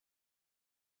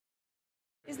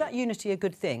Is that unity a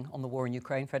good thing on the war in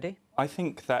Ukraine, Freddie? I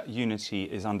think that unity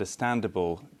is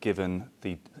understandable given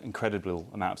the incredible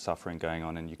amount of suffering going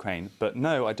on in Ukraine. But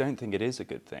no, I don't think it is a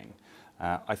good thing.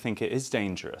 I think it is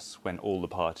dangerous when all the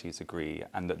parties agree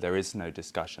and that there is no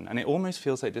discussion. And it almost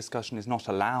feels like discussion is not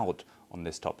allowed on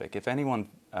this topic. If anyone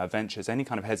ventures any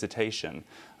kind of hesitation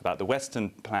about the Western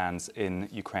plans in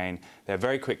Ukraine, they're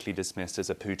very quickly dismissed as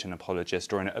a Putin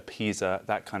apologist or an appeaser.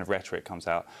 That kind of rhetoric comes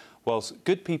out. Whilst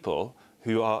good people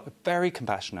who are very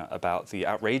compassionate about the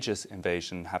outrageous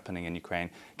invasion happening in Ukraine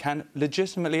can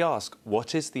legitimately ask,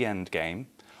 what is the end game?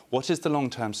 What is the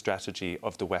long-term strategy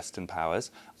of the Western powers?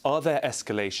 Are there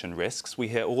escalation risks? We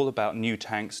hear all about new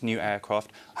tanks, new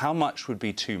aircraft. How much would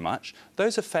be too much?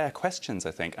 Those are fair questions,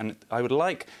 I think. And I would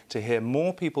like to hear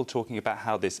more people talking about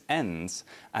how this ends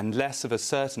and less of a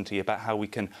certainty about how we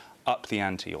can up the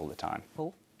ante all the time.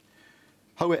 Paul?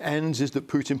 How it ends is that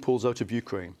Putin pulls out of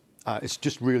Ukraine. It's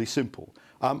just really simple.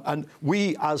 And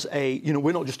we, as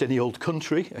we're not just any old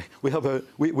country. We're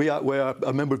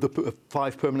a member of the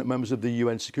 5 permanent members of the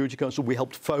UN Security Council. We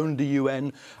helped found the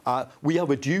UN. We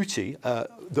have a duty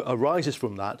that arises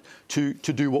from that to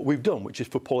do what we've done, which is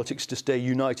for politics to stay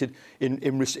united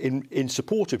in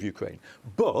support of Ukraine.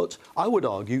 But I would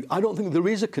argue, I don't think there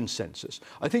is a consensus.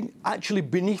 I think actually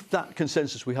beneath that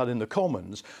consensus we had in the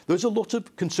Commons, there's a lot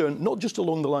of concern, not just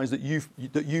along the lines that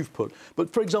you've put,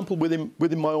 but for example within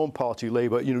my own party,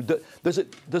 Labour.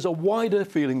 There's a wider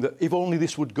feeling that if only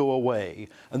this would go away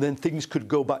and then things could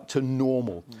go back to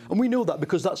normal. And we know that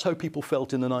because that's how people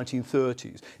felt in the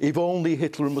 1930s. If only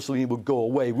Hitler and Mussolini would go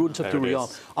away, we wouldn't have to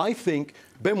rearm. I think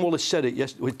Ben Wallace said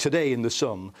it today in The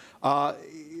Sun.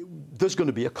 There's going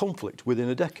to be a conflict within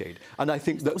a decade. And I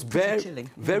think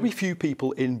that very few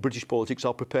people in British politics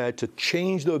are prepared to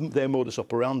change their modus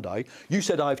operandi. You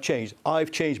said I've changed.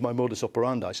 I've changed my modus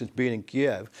operandi since being in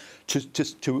Kiev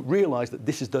to realise that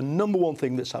this is the #1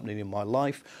 thing that's happening in my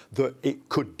life, that it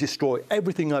could destroy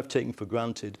everything I've taken for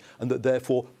granted, and that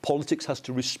therefore politics has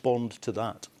to respond to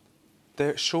that.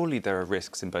 Surely there are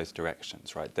risks in both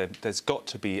directions, right? There's got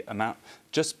to be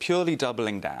just purely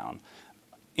doubling down,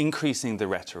 increasing the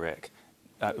rhetoric.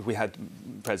 We had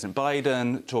President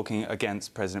Biden talking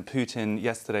against President Putin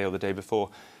yesterday or the day before.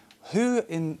 Who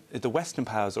in the Western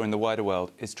powers or in the wider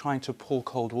world is trying to pour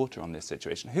cold water on this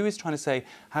situation? Who is trying to say,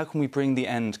 how can we bring the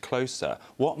end closer?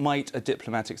 What might a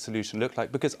diplomatic solution look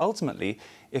like? Because ultimately,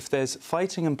 if there's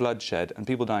fighting and bloodshed and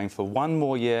people dying for 1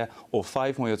 more year or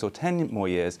 5 more years or 10 more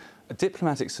years, a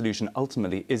diplomatic solution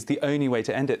ultimately is the only way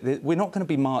to end it. We're not going to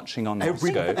be marching on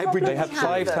Moscow. They have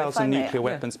 5,000 nuclear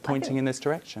weapons pointing in this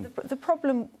direction. The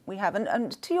problem we have,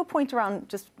 and to your point around,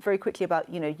 just very quickly about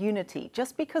unity,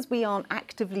 just because we aren't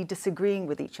actively disagreeing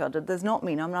with each other does not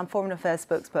mean, I'm a foreign affairs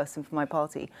spokesperson for my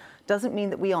party, doesn't mean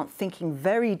that we aren't thinking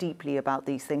very deeply about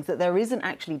these things, that there isn't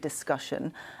actually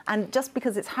discussion. And just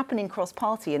because it's happening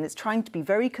cross-party and it's trying to be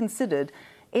very considered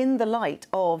in the light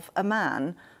of a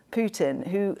man, Putin,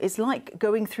 who is like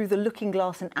going through the looking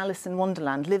glass in Alice in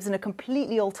Wonderland, lives in a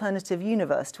completely alternative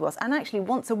universe to us, and actually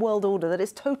wants a world order that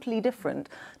is totally different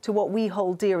to what we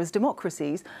hold dear as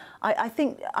democracies. I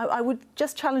think I would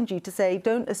just challenge you to say,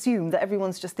 don't assume that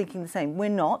everyone's just thinking the same. We're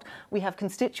not. We have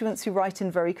constituents who write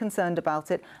in very concerned about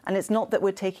it, and it's not that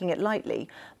we're taking it lightly.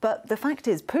 But the fact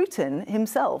is, Putin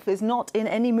himself is not in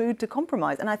any mood to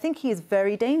compromise, and I think he is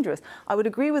very dangerous. I would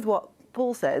agree with what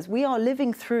Paul says. We are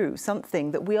living through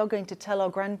something that we are going to tell our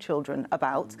grandchildren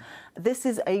about. This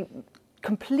is a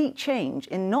complete change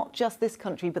in not just this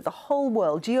country, but the whole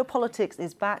world. Geopolitics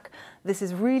is back. This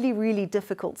is really, really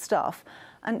difficult stuff.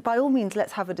 And by all means,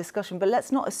 let's have a discussion, but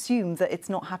let's not assume that it's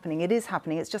not happening. It is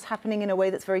happening. It's just happening in a way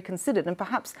that's very considered, and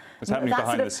perhaps it's happening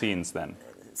behind the scenes. Then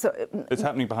it's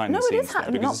happening behind the scenes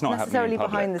because it's not necessarily happening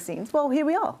in behind the scenes. Well, here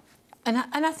we are. And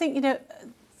I think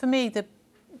for me,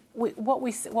 what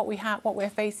we're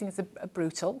facing is a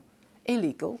brutal,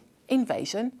 illegal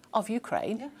invasion of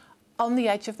Ukraine on the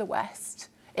edge of the West.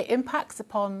 It impacts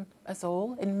upon us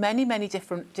all in many, many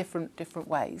different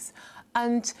ways,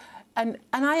 and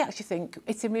I actually think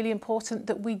it's really important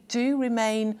that we do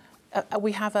remain.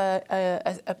 We have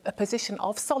a position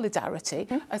of solidarity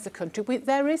as a country.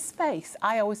 There is space.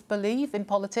 I always believe in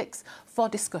politics for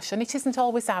discussion. It isn't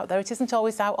always out there. It isn't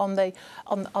always out on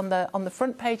the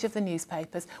front page of the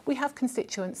newspapers. We have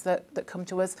constituents that come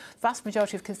to us. The vast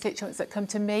majority of constituents that come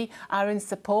to me are in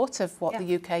support of what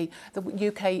the UK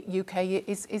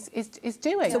is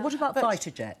doing. So what about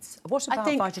fighter jets? What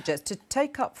about fighter jets? To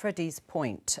take up Freddie's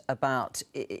point about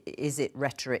is it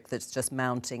rhetoric that's just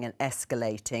mounting and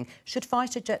escalating? Should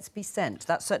fighter jets be sent?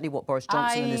 That's certainly what Boris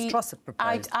Johnson and his Truss have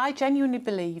proposed. I genuinely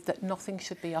believe that nothing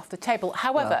should be off the table.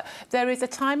 However, there is a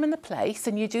time and a place,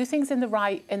 and you do things in the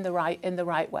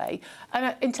right way.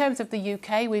 And in terms of the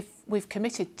UK, we've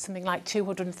committed something like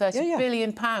 £230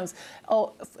 billion.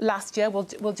 Or last year, we'll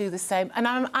do the same. And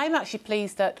I'm actually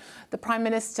pleased that the Prime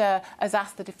Minister has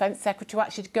asked the Defence Secretary to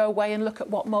actually go away and look at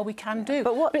what more we can do.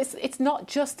 But it's not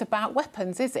just about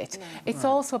weapons, is it? No. It's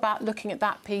also about looking at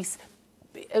that piece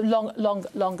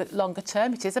longer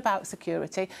term. It is about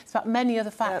security. It's about many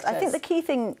other factors. I think the key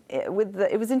thing it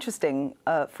was interesting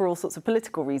for all sorts of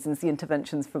political reasons, the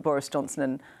interventions for Boris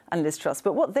Johnson and Liz Truss.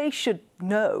 But what they should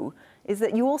know is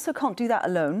that you also can't do that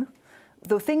alone.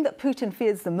 The thing that Putin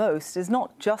fears the most is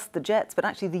not just the jets, but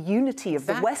actually the unity of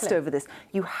the West over this.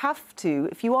 You have to,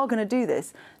 if you are going to do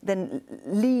this, then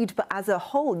lead, but as a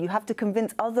whole, you have to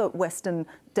convince other Western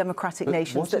democratic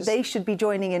nations that they should be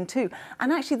joining in too.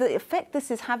 And actually the effect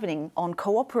this is having on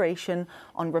cooperation,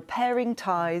 on repairing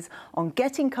ties, on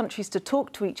getting countries to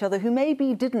talk to each other who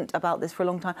maybe didn't about this for a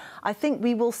long time, I think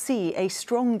we will see a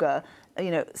stronger,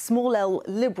 small L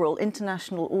liberal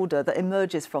international order that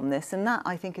emerges from this, and that,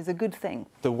 I think, is a good thing.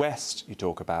 The West you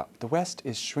talk about, the West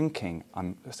is shrinking,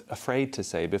 I'm afraid to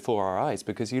say, before our eyes,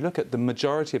 because you look at the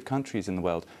majority of countries in the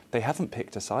world, they haven't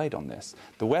picked a side on this.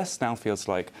 The West now feels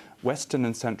like Western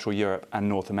and Central Europe and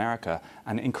North America,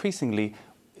 and increasingly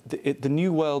the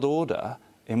new world order,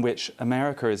 in which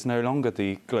America is no longer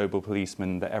the global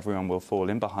policeman that everyone will fall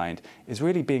in behind, is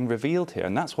really being revealed here.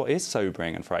 And that's what is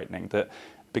sobering and frightening, that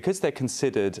because they're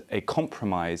considered a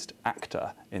compromised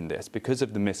actor in this, because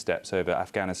of the missteps over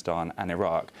Afghanistan and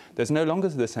Iraq, there's no longer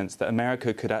the sense that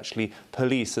America could actually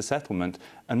police a settlement.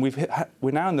 And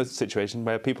we're now in the situation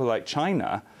where people like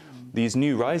China, these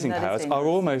new rising powers, are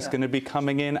almost going to be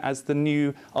coming in as the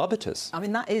new arbiters. I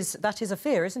mean, that is a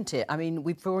fear, isn't it? I mean,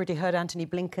 we've already heard Anthony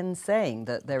Blinken saying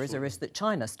that there is a risk that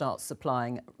China starts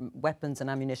supplying weapons and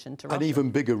ammunition to Russia. An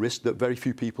even bigger risk that very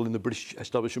few people in the British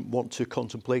establishment want to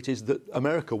contemplate is that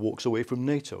America walks away from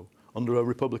NATO under a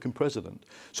Republican president.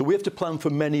 So we have to plan for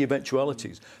many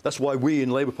eventualities. That's why we in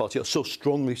the Labour Party are so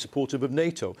strongly supportive of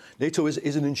NATO. NATO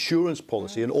is an insurance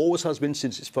policy and always has been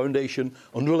since its foundation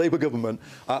under a Labour government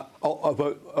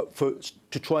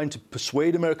to trying to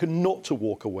persuade America not to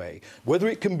walk away. Whether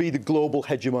it can be the global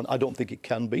hegemon, I don't think it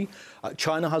can be.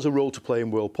 China has a role to play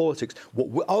in world politics.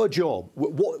 Our job,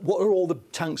 what are all the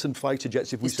tanks and fighter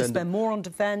jets if we send them? To spend more on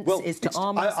defence, is to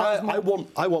arm ourselves more?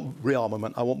 I want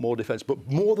rearmament, I want more defence, but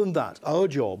more than that, our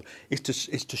job is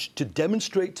to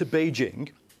demonstrate to Beijing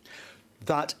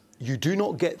that you do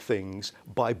not get things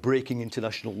by breaking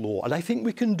international law. And I think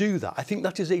we can do that. I think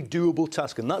that is a doable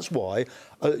task. And that's why,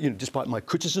 despite my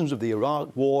criticisms of the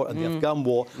Iraq war and the Afghan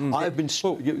war, I've been...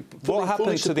 what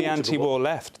happened to the anti-war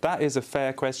left? That is a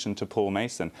fair question to Paul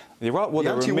Mason. The Iraq war,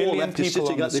 there were a million people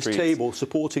sitting on at this table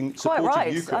supporting Quite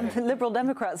right. Ukraine. And the Liberal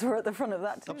Democrats were at the front of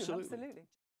that too. Absolutely.